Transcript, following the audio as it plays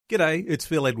G'day, it's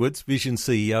Phil Edwards, Vision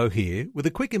CEO here, with a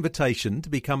quick invitation to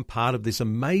become part of this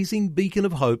amazing beacon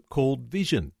of hope called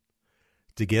Vision.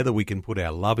 Together we can put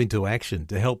our love into action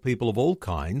to help people of all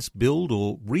kinds build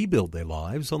or rebuild their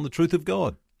lives on the truth of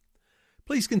God.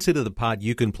 Please consider the part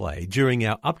you can play during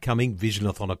our upcoming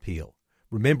Visionathon appeal,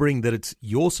 remembering that it's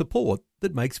your support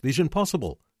that makes Vision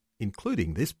possible,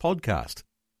 including this podcast.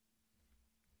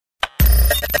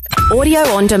 Audio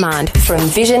on demand from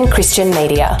Vision Christian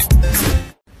Media.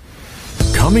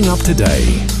 Coming up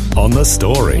today on The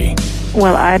Story.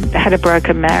 Well, I'd had a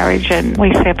broken marriage and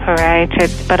we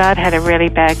separated, but I'd had a really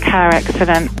bad car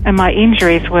accident and my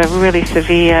injuries were really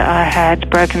severe. I had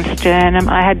broken sternum.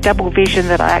 I had double vision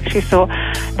that I actually saw.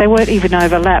 They weren't even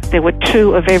overlapped. There were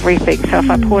two of everything. So if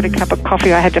I poured a cup of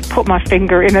coffee, I had to put my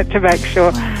finger in it to make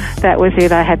sure that was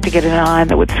it. I had to get an iron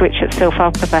that would switch itself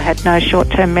off because I had no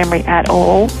short-term memory at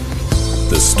all.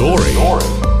 The Story.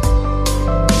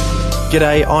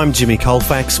 G'day, I'm Jimmy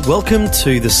Colfax. Welcome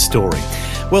to The Story.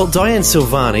 Well, Dianne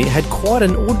Silvani had quite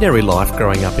an ordinary life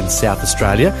growing up in South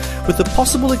Australia, with the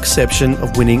possible exception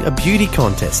of winning a beauty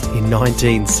contest in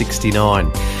 1969.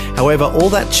 However, all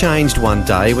that changed one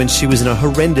day when she was in a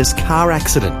horrendous car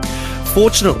accident.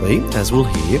 Fortunately, as we'll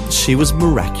hear, she was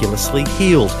miraculously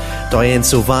healed. Dianne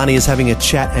Silvani is having a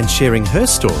chat and sharing her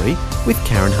story with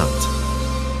Karen Hunt.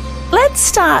 Let's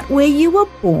start where you were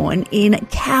born in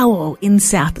Cowell in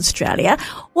South Australia.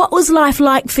 What was life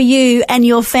like for you and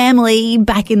your family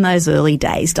back in those early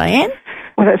days, Dianne?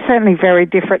 Well, it's certainly very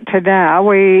different to now.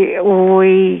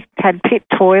 We had pit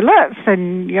toilets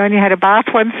and you only had a bath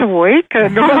once a week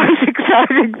and all those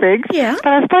exciting things. Yeah.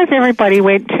 But I suppose everybody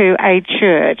went to a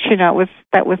church. You know,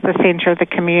 that was the centre of the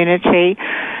community.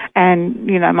 And,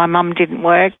 you know, my mum didn't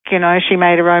work. You know, she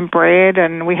made her own bread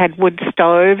and we had wood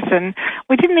stoves and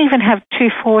we didn't even have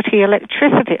 240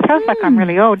 electricity. It sounds like I'm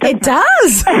really old, doesn't it? It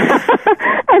does.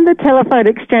 And the telephone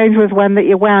exchange was one that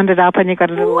you wound it up and you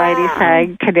got a little lady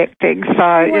saying connecting.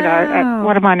 So, you know,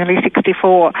 what am I, nearly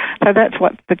 64? So that's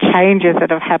what the changes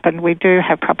that have happened. We do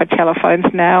have proper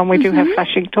telephones now and we do have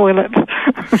flushing toilets.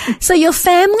 So your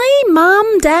family,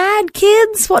 mum, dad,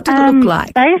 kids, what did it look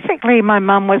like? Basically, my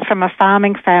mum was from a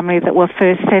farming family that were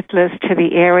first settlers to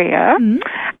the area.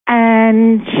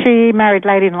 And she married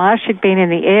late in life. She'd been in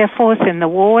the Air Force, in the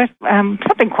war.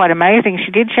 Something quite amazing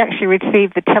she did. She actually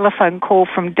received the telephone call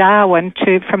from Darwin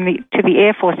to the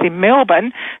Air Force in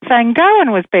Melbourne saying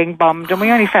Darwin was being bombed, and we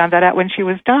only found that out when she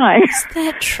was dying. Is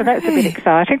that true? So that's a bit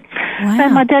exciting. Wow. So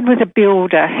my dad was a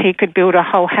builder. He could build a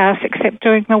whole house except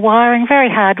doing the wiring. Very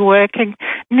hard working.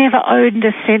 Never owed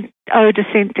a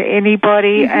cent to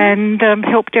anybody and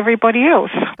helped everybody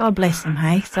else. God bless them,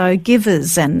 hey? So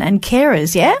givers and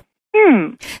carers, yeah?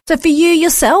 So for you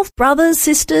yourself, brothers,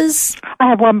 sisters? I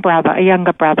have one brother, a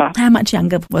younger brother. How much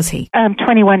younger was he?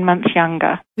 21 months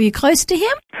younger. Were you close to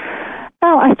him?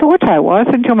 Oh, I thought I was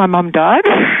until my mum died.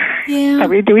 Yeah.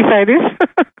 Do we say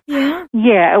this? Yeah.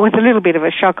 Yeah, it was a little bit of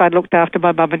a shock. I'd looked after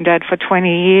my mum and dad for 20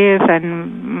 years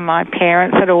and my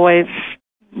parents had always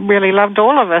really loved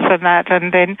all of us and that.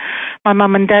 And then my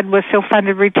mum and dad were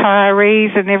self-funded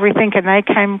retirees and everything, and they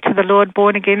came to the Lord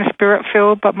born again,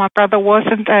 spirit-filled, but my brother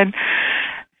wasn't, and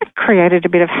it created a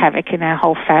bit of havoc in our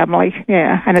whole family.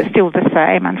 Yeah, and it's still the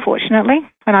same, unfortunately.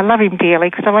 And I love him dearly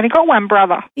because I've only got one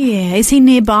brother. Yeah. Is he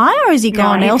nearby or is he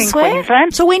gone elsewhere? In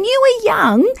Queensland. So when you were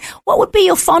young, what would be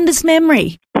your fondest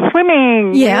memory?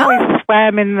 Swimming. Yeah. We always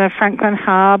swam in the Franklin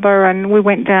Harbour and we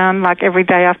went down like every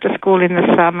day after school in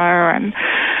the summer and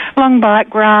long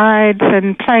bike rides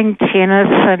and playing tennis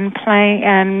and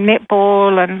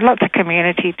netball and lots of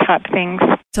community type things.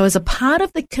 So as a part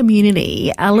of the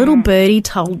community, a little birdie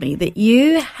told me that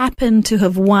you happened to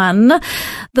have won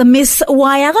the Miss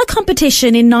Weand'll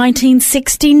competition in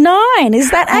 1969.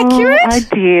 Is that accurate? Oh, I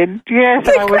did, yes.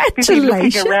 And I was busy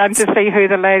looking around to see who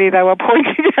the lady they were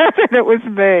pointing at, and it was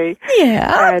me.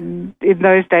 Yeah. And in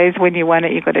those days when you won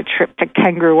it, you got a trip to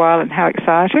Kangaroo Island. How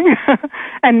exciting.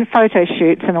 And photo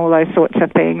shoots and all those sorts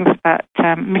of things. But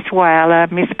Miss Weand'll,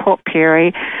 Miss Port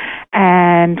Pirie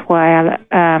and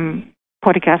Weand'll,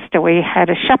 Port Augusta, we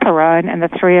had a chaperone and the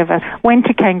three of us went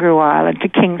to Kangaroo Island, to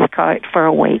Kings Coast for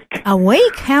a week. A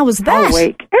week? How was that? A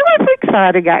week. It was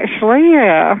exciting, actually,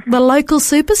 yeah. The local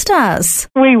superstars.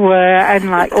 We were, and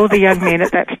like all the young men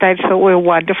at that stage thought we were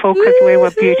wonderful because we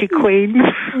were beauty queens.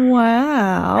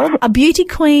 Wow. A beauty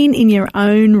queen in your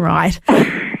own right.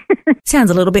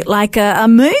 Sounds a little bit like a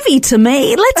movie to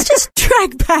me. Let's just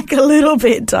track back a little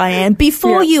bit, Dianne.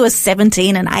 Before you were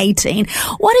 17 and 18,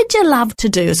 what did you love to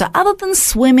do? So other than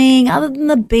swimming, other than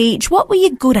the beach, what were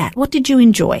you good at? What did you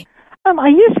enjoy? I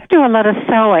used to do a lot of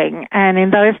sewing, and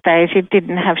in those days you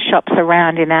didn't have shops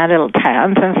around in our little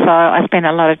towns, and so I spent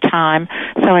a lot of time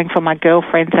sewing for my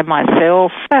girlfriends and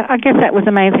myself. I guess that was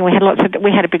amazing.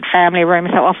 We had a big family room,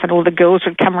 so often all the girls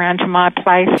would come around to my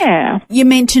place. Yeah. You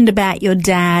mentioned about your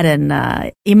dad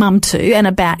and your mum too, and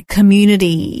about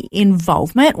community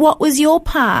involvement. What was your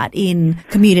part in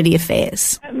community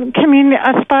affairs?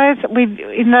 I suppose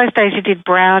in those days you did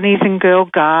brownies and girl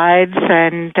guides,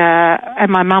 and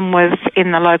my mum was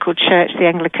in the local church, the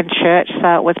Anglican church,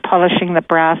 so it was polishing the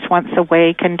brass once a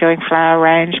week and doing flower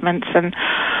arrangements and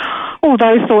all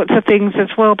those sorts of things as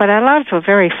well. But our lives were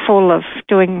very full of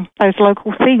doing those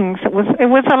local things. It was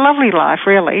a lovely life,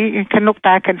 really. You can look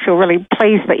back and feel really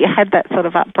pleased that you had that sort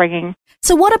of upbringing.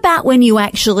 So what about when you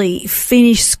actually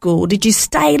finished school? Did you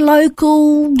stay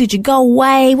local? Did you go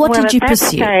away? What did you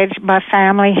pursue? At that stage, my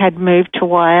family had moved to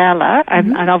Weand'll,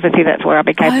 and obviously that's where I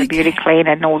became the beauty queen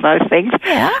and all those things.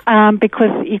 Yeah.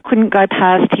 Because you couldn't go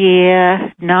past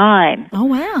year 9. Oh,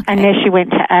 wow. Okay. Unless you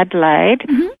went to Adelaide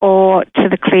or to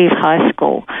the Cleve High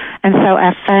School. And so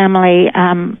our family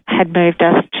had moved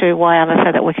us to Weand'll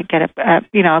so that we could get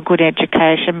a good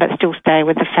education but still stay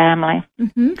with the family.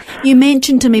 Mm-hmm. You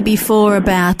mentioned to me before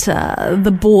about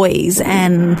the boys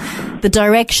and the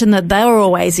direction that they were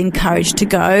always encouraged to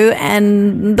go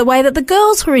and the way that the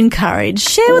girls were encouraged.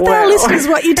 Share with our listeners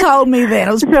what you told me then.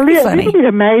 It was pretty funny. It's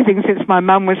amazing since my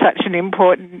mum was such an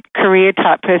important career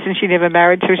type person. She never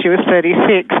married till she was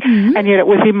 36, and yet it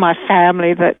was in my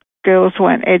family that girls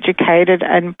weren't educated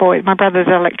and boys. My brother's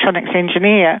an electronics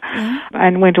engineer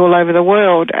and went all over the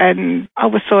world, and I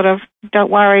was sort of,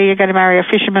 don't worry, you're going to marry a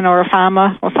fisherman or a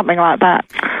farmer or something like that.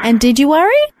 And did you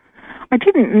worry? I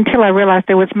didn't until I realised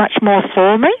there was much more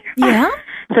for me. Yeah.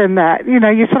 Than that.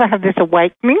 You sort of have this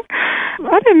awakening.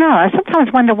 I don't know. I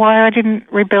sometimes wonder why I didn't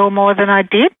rebel more than I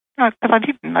did. Because I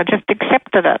didn't. I just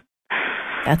accepted it.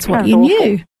 That's what you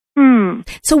knew.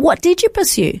 So what did you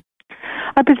pursue?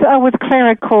 I was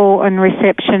clerical and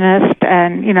receptionist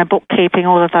and, bookkeeping,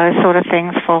 all of those sort of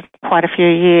things for quite a few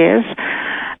years.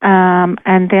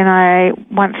 And then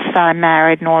once I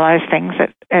married and all those things,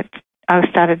 I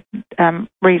started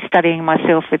restudying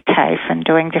myself with TAFE and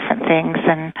doing different things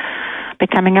and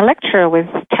becoming a lecturer with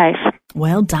TAFE.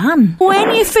 Well done.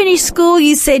 When you finished school,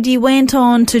 you said you went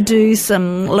on to do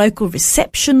some local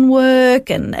reception work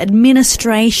and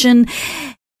administration.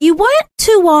 You weren't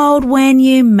too old when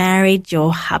you married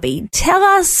your hubby. Tell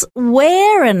us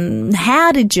where and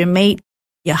how did you meet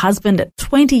your husband at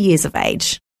 20 years of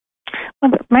age? Well,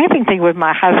 the amazing thing with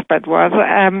my husband was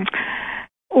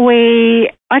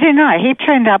I don't know, he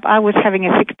turned up. I was having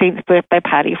a 16th birthday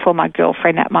party for my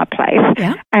girlfriend at my place,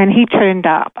 and he turned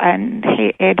up, and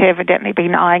he had evidently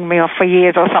been eyeing me off for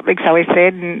years or something, so he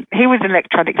said, and he was an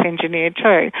electronics engineer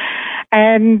too.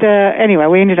 And anyway,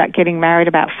 we ended up getting married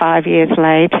about 5 years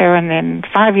later, and then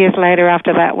 5 years later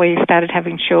after that we started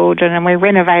having children, and we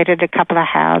renovated a couple of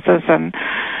houses and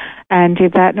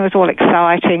did that, and it was all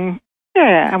exciting.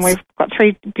 Yeah, and we've got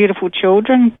 3 beautiful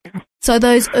children. So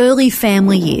those early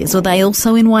family years, were they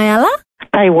also in Weand'll?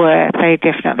 They were. They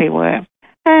definitely were.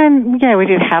 And, we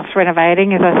did house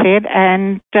renovating, as I said,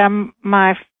 and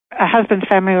my husband's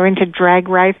family were into drag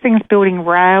racing, building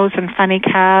rails and funny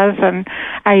cars and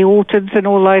aortids and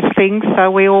all those things,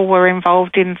 so we all were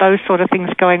involved in those sort of things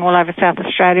going all over South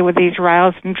Australia with these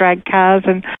rails and drag cars,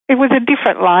 and it was a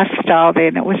different lifestyle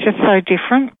then. It was just so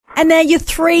different. And now your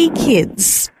 3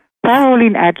 kids. They're all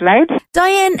in Adelaide.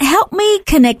 Dianne, help me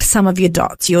connect some of your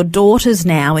dots. Your daughter's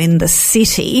now in the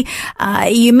city.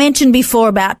 You mentioned before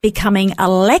about becoming a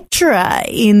lecturer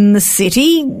in the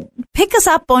city. Pick us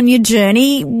up on your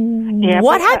journey. Yeah,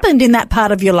 what happened in that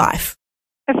part of your life?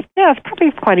 It's probably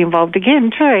quite involved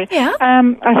again too. Yeah.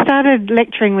 I started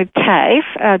lecturing with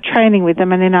TAFE, training with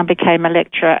them, and then I became a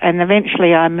lecturer, and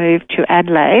eventually I moved to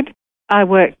Adelaide. I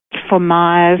worked for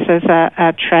Myers as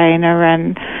a trainer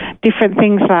and different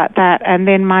things like that. And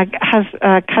then my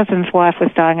cousin's wife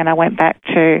was dying, and I went back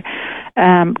to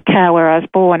Cow, where I was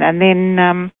born. And then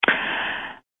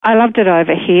I loved it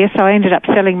over here, so I ended up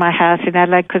selling my house in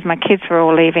Adelaide because my kids were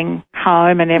all leaving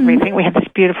home and everything. We had this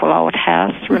beautiful old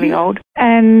house, really old.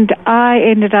 And I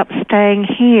ended up staying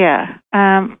here.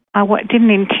 I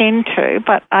didn't intend to,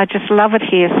 but I just love it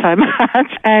here so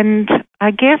much. And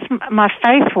I guess my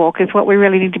faith walk is what we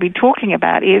really need to be talking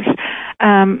about is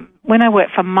when I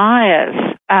worked for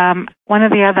Myers, one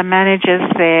of the other managers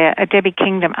there, Debbie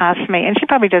Kingdom, asked me, and she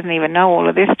probably doesn't even know all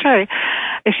of this too,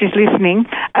 if she's listening,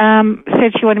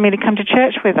 said she wanted me to come to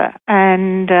church with her.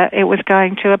 And it was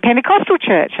going to a Pentecostal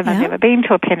church, and I've never been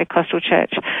to a Pentecostal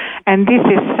church. And this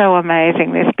is so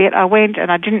amazing, this bit. I went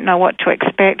and I didn't know what to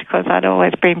expect because I'd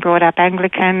always been brought up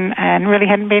Anglican and really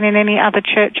hadn't been in any other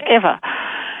church ever.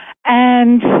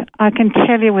 And I can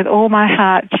tell you with all my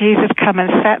heart, Jesus come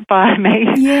and sat by me,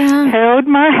 held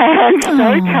my hand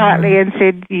so tightly and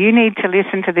said, you need to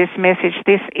listen to this message.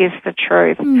 This is the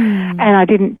truth. And I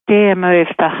didn't dare move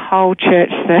the whole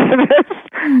church service.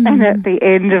 And at the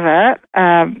end of it,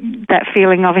 that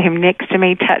feeling of him next to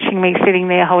me, touching me, sitting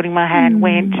there, holding my hand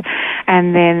went.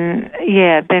 And then,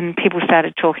 then people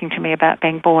started talking to me about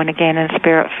being born again and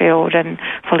spirit-filled and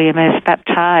fully immersed,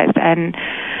 baptized. And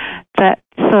that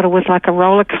sort of was like a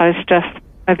roller coaster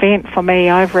event for me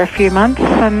over a few months,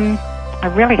 and I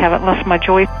really haven't lost my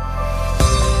joy.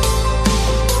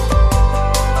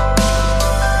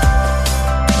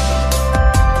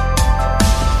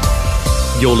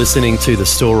 You're listening to The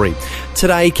Story.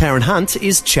 Today, Karen Hunt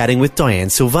is chatting with Dianne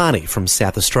Silvani from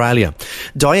South Australia.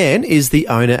 Dianne is the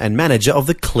owner and manager of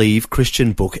the Cleve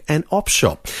Christian Book and Op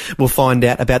Shop. We'll find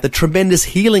out about the tremendous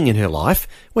healing in her life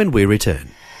when we return.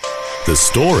 The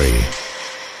Story.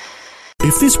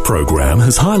 If this program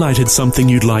has highlighted something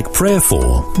you'd like prayer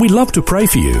for, we'd love to pray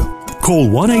for you. Call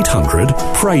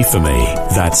 1-800-PRAY-FOR-ME.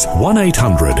 That's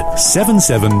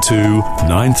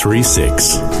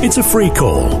 1-800-772-936. It's a free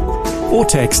call. Or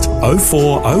text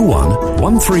 0401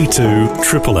 132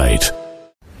 888.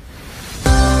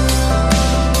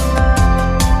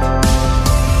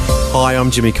 Hi,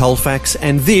 I'm Jimmy Colfax,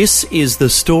 and this is The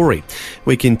Story.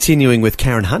 We're continuing with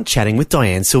Karen Hunt chatting with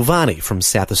Dianne Silvani from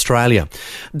South Australia.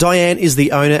 Dianne is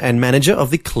the owner and manager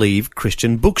of the Cleve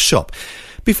Christian Book Shop.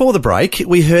 Before the break,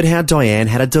 we heard how Dianne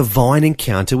had a divine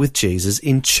encounter with Jesus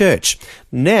in church.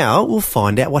 Now we'll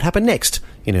find out what happened next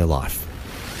in her life.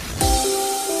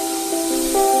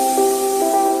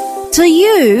 To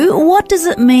you, what does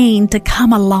it mean to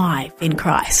come alive in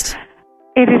Christ?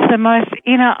 It is the most,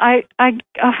 I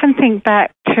often think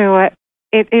back to it.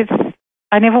 It is,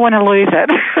 I never want to lose it.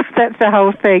 That's the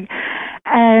whole thing.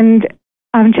 And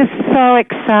I'm just so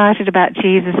excited about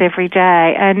Jesus every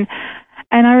day. And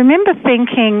I remember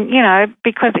thinking,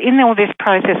 because in all this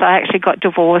process I actually got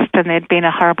divorced and there'd been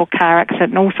a horrible car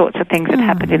accident and all sorts of things that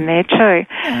happened in there too.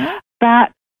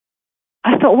 But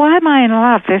I thought, why am I in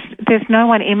love? There's no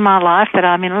one in my life that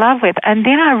I'm in love with. And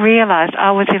then I realized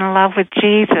I was in love with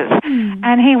Jesus.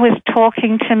 And he was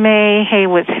talking to me. He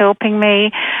was helping me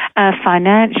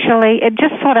financially. It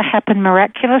just sort of happened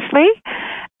miraculously.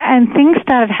 And things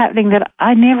started happening that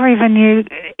I never even knew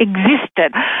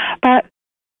existed. But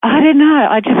I don't know.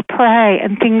 I just pray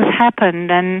and things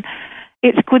happened, and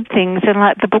it's good things. And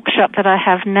like the bookshop that I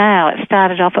have now, it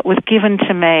started off, it was given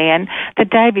to me. And the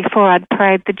day before I'd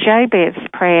prayed the Jabez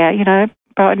prayer,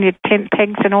 brought in your tent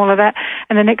pegs and all of that.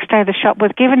 And the next day the shop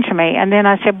was given to me. And then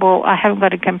I said, well, I haven't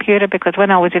got a computer because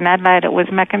when I was in Adelaide it was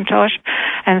Macintosh.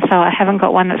 And so I haven't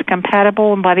got one that's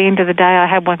compatible. And by the end of the day I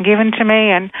had one given to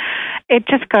me. And it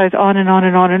just goes on and on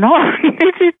and on and on.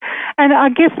 And I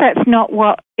guess that's not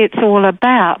what it's all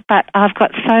about, but I've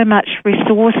got so much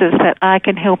resources that I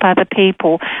can help other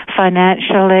people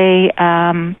financially,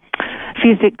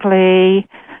 physically,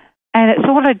 and it's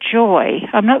all a joy.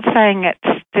 I'm not saying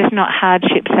there's not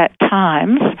hardships at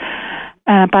times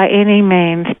by any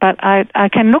means, but I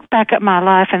can look back at my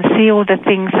life and see all the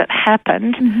things that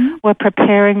happened were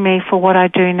preparing me for what I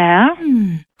do now.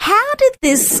 How did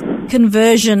this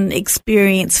conversion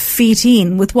experience fit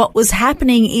in with what was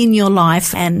happening in your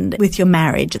life and with your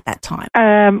marriage at that time?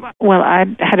 Well,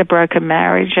 I'd had a broken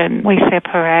marriage and we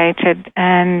separated,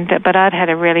 but I'd had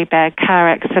a really bad car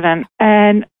accident,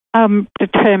 and I'm a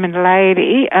determined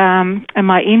lady, and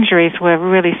my injuries were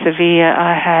really severe.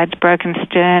 I had broken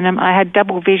sternum. I had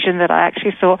double vision that I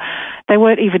actually saw. They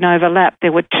weren't even overlapped.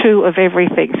 There were two of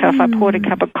everything. So if I poured a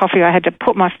cup of coffee, I had to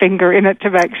put my finger in it to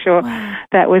make sure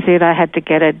that was it. I had to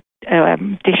get a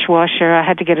dishwasher. I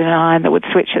had to get an iron that would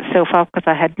switch itself off because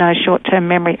I had no short-term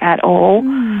memory at all.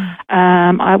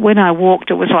 When I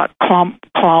walked, it was like clomp,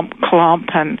 clomp,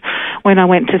 clomp, and when I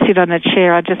went to sit on a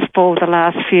chair, I just fall the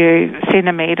last few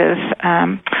centimetres.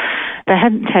 They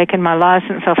hadn't taken my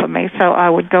licence off of me, so I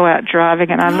would go out driving,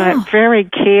 and I learnt very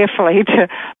carefully to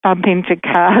bump into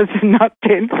cars and not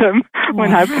dent them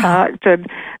when I parked and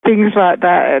things like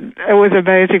that. It was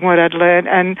amazing what I'd learned,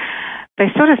 and they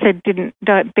sort of said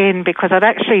don't bend because I'd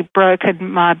actually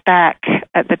broken my back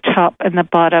at the top and the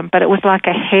bottom, but it was like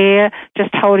a hair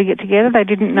just holding it together. They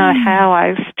didn't know how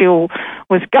I still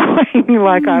was going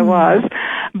like I was.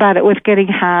 but it was getting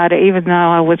harder even though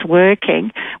I was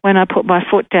working. When I put my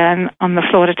foot down on the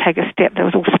floor to take a step, there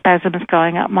was all spasms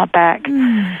going up my back.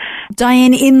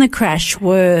 Dianne, in the crash,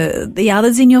 were the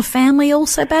others in your family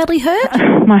also badly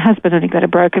hurt? My husband only got a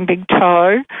broken big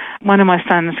toe. One of my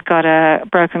sons got a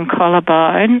broken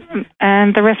collarbone,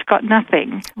 and the rest got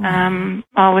nothing. Wow.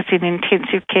 I was in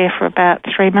intensive care for about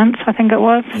 3 months, I think it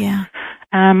was. Yeah.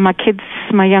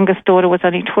 My youngest daughter was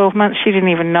only 12 months. She didn't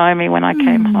even know me when I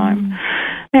came home.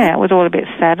 Yeah, it was all a bit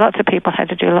sad. Lots of people had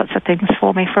to do lots of things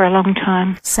for me for a long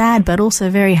time. Sad, but also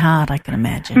very hard, I can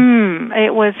imagine.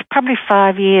 It was probably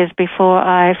 5 years before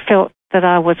I felt that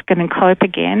I was going to cope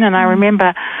again. And I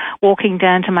remember walking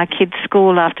down to my kids'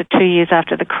 school after 2 years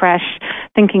after the crash,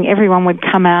 thinking everyone would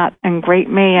come out and greet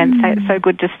me and say, it's so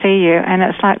good to see you. And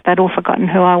it's like they'd all forgotten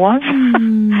who I was.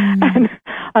 And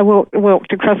I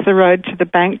walked across the road to the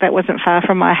bank that wasn't far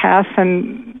from my house.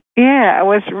 And, yeah, I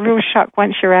was real shocked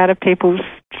once you're out of people's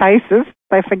faces.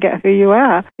 They forget who you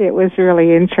are. It was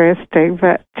really interesting.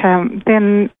 But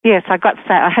then, yes,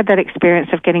 I had that experience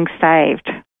of getting saved.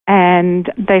 And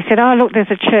they said, oh, look,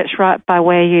 there's a church right by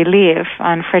where you live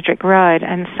on Frederick Road.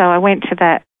 And so I went to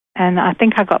that, and I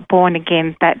think I got born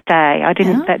again that day.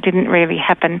 That didn't really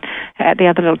happen at the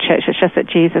other little church. It's just that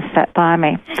Jesus sat by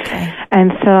me. Okay.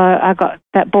 And so I got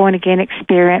that born again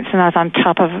experience, and I was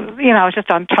I was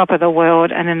just on top of the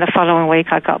world. And then the following week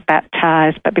I got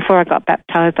baptized. But before I got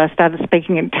baptized, I started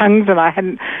speaking in tongues, and I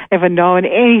hadn't ever known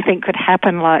anything could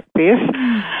happen like this.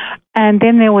 And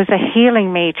then there was a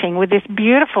healing meeting with this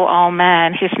beautiful old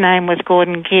man. His name was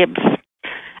Gordon Gibbs.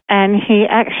 And he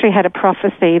actually had a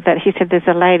prophecy that he said, there's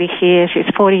a lady here, she's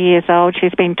 40 years old,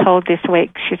 she's been told this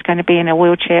week she's going to be in a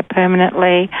wheelchair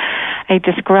permanently. He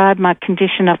described my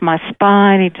condition of my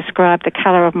spine, he described the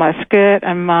colour of my skirt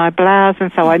and my blouse,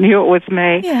 and so I knew it was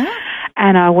me. Yeah.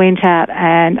 And I went out,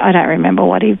 and I don't remember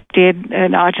what he did,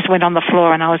 and I just went on the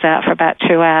floor, and I was out for about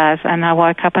 2 hours, and I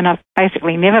woke up, and I've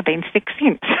basically never been sick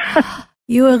since.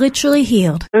 You were literally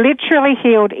healed. Literally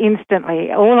healed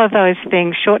instantly. All of those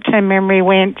things. Short-term memory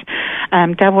went,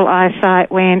 double eyesight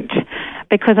went,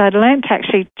 because I'd learned to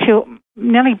actually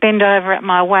nearly bend over at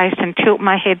my waist and tilt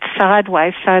my head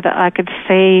sideways so that I could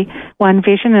see one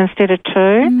vision instead of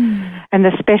two. And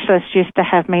the specialist used to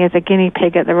have me as a guinea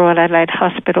pig at the Royal Adelaide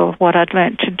Hospital of what I'd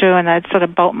learnt to do, and they'd sort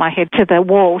of bolt my head to the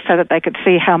wall so that they could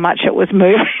see how much it was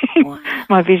moving,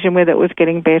 my vision, whether it was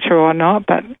getting better or not.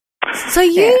 But so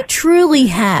you truly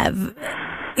have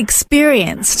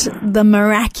experienced the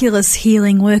miraculous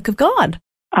healing work of God.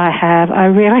 I have. I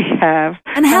really have.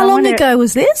 And how long ago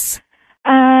was this?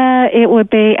 It would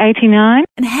be 89.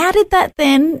 And how did that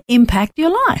then impact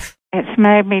your life? It's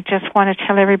made me just want to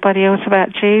tell everybody else about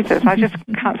Jesus. I just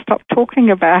can't stop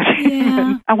talking about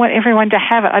him. I want everyone to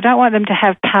have it. I don't want them to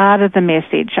have part of the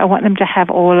message. I want them to have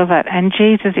all of it. And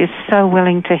Jesus is so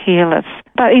willing to heal us.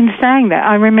 But in saying that,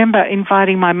 I remember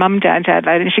inviting my mum down to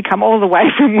Adelaide, and she'd come all the way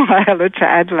from Weand'll to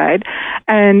Adelaide.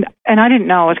 And I didn't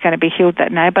know I was going to be healed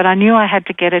that night, but I knew I had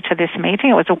to get her to this meeting.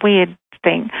 It was a weird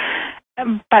thing.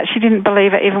 But she didn't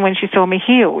believe it even when she saw me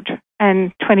healed.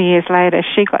 And 20 years later,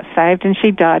 she got saved, and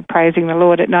she died praising the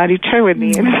Lord at 92 in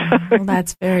the end. Well,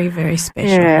 that's very, very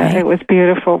special. Yeah, it was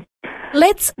beautiful.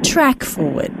 Let's track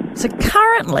forward. So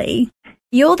currently,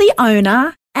 you're the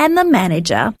owner and the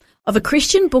manager of a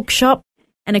Christian bookshop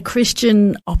and a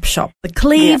Christian op shop, the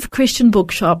Cleve Christian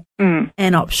Book Shop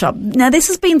and op shop. Now, this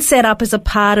has been set up as a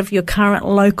part of your current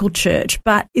local church,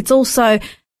 but it's also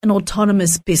an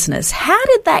autonomous business. How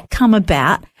did that come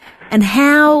about, and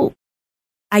how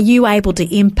are you able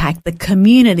to impact the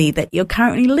community that you're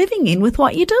currently living in with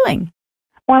what you're doing?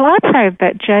 Well, I prayed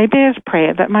that Jabez's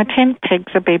prayer, that my tent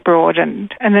pegs would be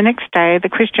broadened, and the next day the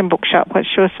Christian bookshop, which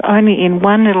was only in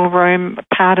one little room,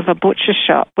 part of a butcher's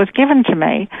shop, was given to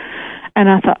me. And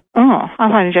I thought,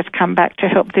 I've only just come back to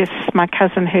help my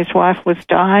cousin whose wife was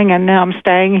dying, and now I'm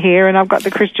staying here and I've got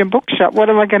the Christian bookshop. What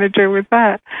am I going to do with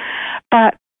that?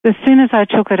 But as soon as I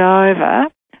took it over,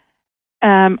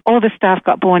 all the staff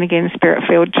got born again,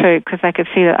 spirit-filled too, because they could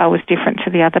see that I was different to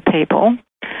the other people.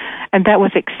 And that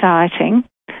was exciting.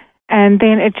 And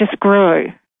then it just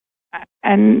grew.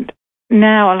 And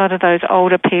now a lot of those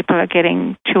older people are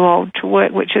getting too old to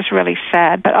work, which is really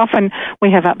sad. But often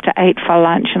we have up to 8 for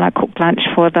lunch, and I cook lunch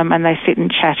for them, and they sit and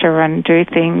chatter and do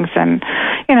things. And,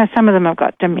 some of them have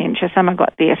got dementia, some have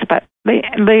got this. But,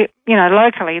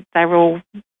 locally they're all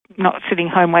not sitting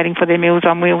home waiting for their Meals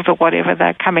on Wheels or whatever.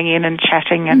 They're coming in and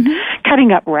chatting and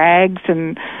cutting up rags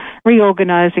and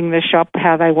reorganising the shop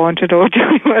how they want it, or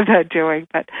doing what they're doing.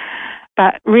 But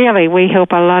really, we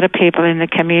help a lot of people in the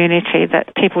community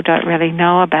that people don't really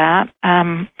know about.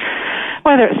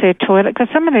 whether it's their toilet, because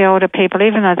some of the older people,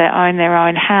 even though they own their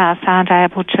own house, aren't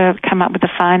able to come up with the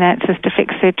finances to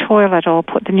fix their toilet or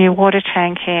put the new water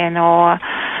tank in, or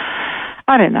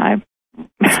I don't know.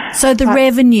 So the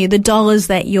revenue, the dollars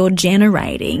that you're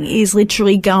generating is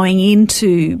literally going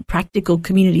into practical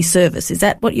community service. Is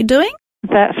that what you're doing?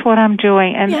 That's what I'm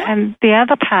doing. And the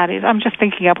other part is, I'm just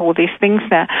thinking up all these things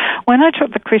now. When I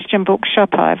took the Christian Book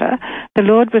Shop over, the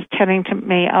Lord was telling to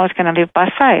me I was going to live by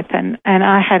faith, and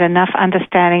I had enough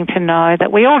understanding to know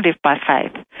that we all live by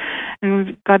faith.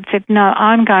 And God said, no,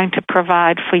 I'm going to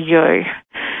provide for you.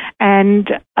 And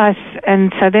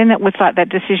so then it was like that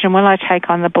decision, will I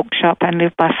take on the bookshop and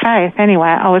live by faith? Anyway,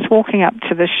 I was walking up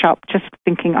to the shop just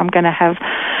thinking I'm going to have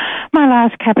my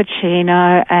last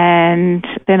cappuccino, and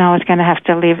then I was going to have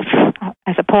to live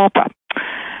as a pauper.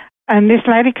 And this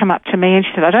lady came up to me and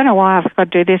she said, I don't know why I've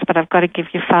got to do this, but I've got to give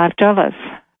you $5.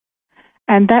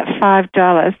 And that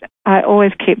 $5, I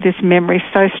always keep this memory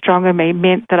so strong of me,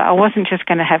 meant that I wasn't just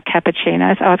going to have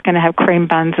cappuccinos, I was going to have cream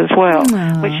buns as well,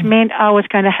 which meant I was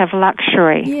going to have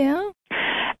luxury. Yeah.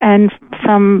 And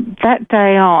from that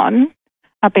day on,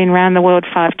 I've been around the world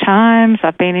 5 times.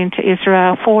 I've been into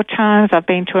Israel 4 times. I've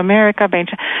been to America.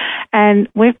 And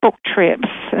we've booked trips.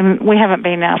 And we haven't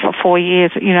been now for 4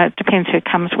 years. You know, it depends who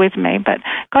comes with me. But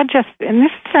God just, and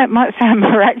this might sound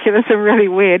miraculous and really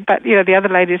weird, but, you know, the other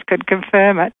ladies could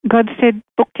confirm it. God said,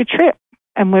 book your trip.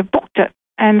 And we've booked it.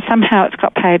 And somehow it's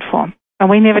got paid for. And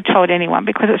we never told anyone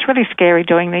because it's really scary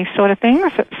doing these sort of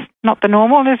things. It's not the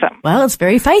normal, is it? Well, it's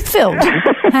very faith-filled.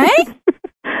 Hey?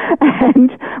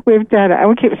 And we've done it. And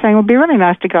we keep saying, it would be really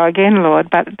nice to go again, Lord.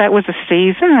 But that was a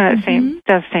season, and it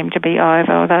does seem to be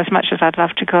over, although as much as I'd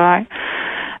love to go.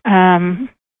 And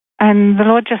the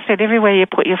Lord just said, everywhere you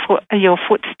put your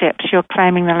footsteps, you're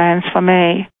claiming the lands for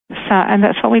me. So, and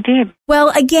that's what we did. Well,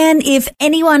 again, if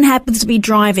anyone happens to be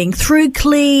driving through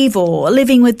Cleve or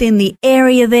living within the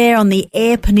area there on the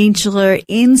Eyre Peninsula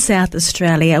in South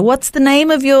Australia, what's the name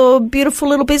of your beautiful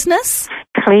little business?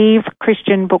 Cleve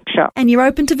Christian Book Shop. And you're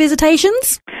open to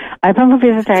visitations? Open for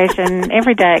visitation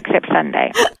every day except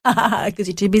Sunday. Because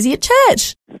you're too busy at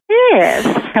church. Yes,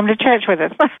 come to church with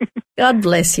us. God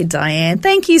bless you, Dianne.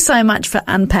 Thank you so much for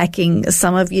unpacking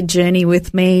some of your journey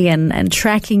with me and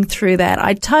tracking through that.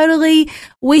 I totally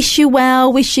wish you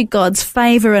well, wish you God's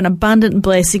favour and abundant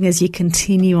blessing as you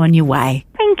continue on your way.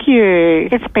 Thank you.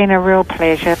 It's been a real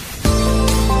pleasure.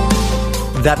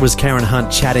 That was Karen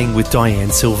Hunt chatting with Dianne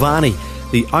Silvani,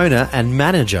 the owner and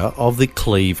manager of the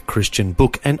Cleve Christian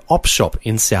Book and Op Shop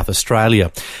in South Australia.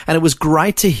 And it was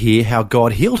great to hear how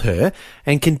God healed her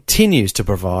and continues to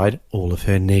provide all of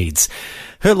her needs.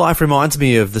 Her life reminds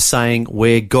me of the saying,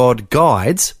 where God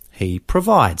guides, He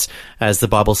provides. As the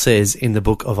Bible says in the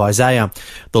book of Isaiah,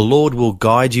 the Lord will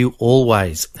guide you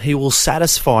always. He will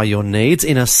satisfy your needs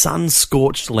in a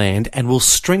sun-scorched land and will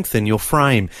strengthen your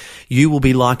frame. You will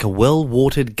be like a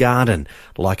well-watered garden,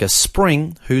 like a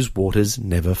spring whose waters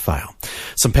never fail.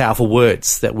 Some powerful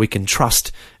words that we can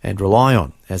trust and rely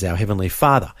on, as our Heavenly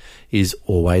Father is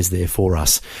always there for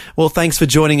us. Well, thanks for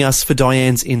joining us for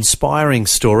Dianne's inspiring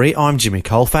story. I'm Jimmy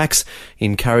Colfax,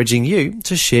 encouraging you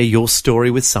to share your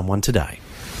story with someone today.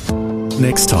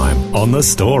 Next time on The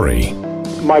Story.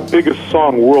 My biggest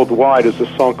song worldwide is a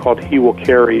song called He Will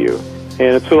Carry You.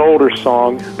 And it's an older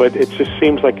song, but it just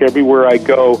seems like everywhere I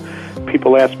go,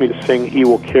 people ask me to sing He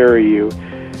Will Carry You.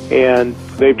 And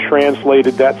they've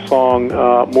translated that song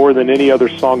more than any other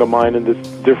song of mine into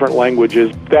different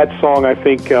languages. That song, I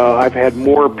think, I've had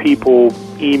more people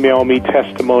email me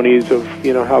testimonies of,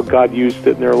 how God used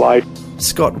it in their life.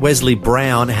 Scott Wesley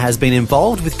Brown has been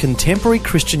involved with contemporary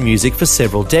Christian music for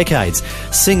several decades,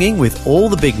 singing with all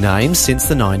the big names since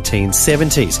the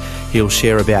 1970s. He'll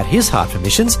share about his heart for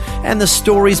missions and the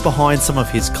stories behind some of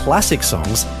his classic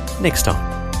songs next time.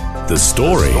 The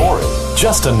Story.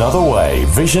 Just another way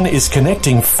Vision is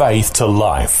connecting faith to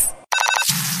life.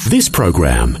 This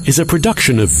program is a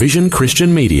production of Vision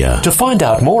Christian Media. To find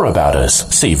out more about us,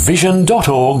 see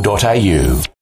vision.org.au.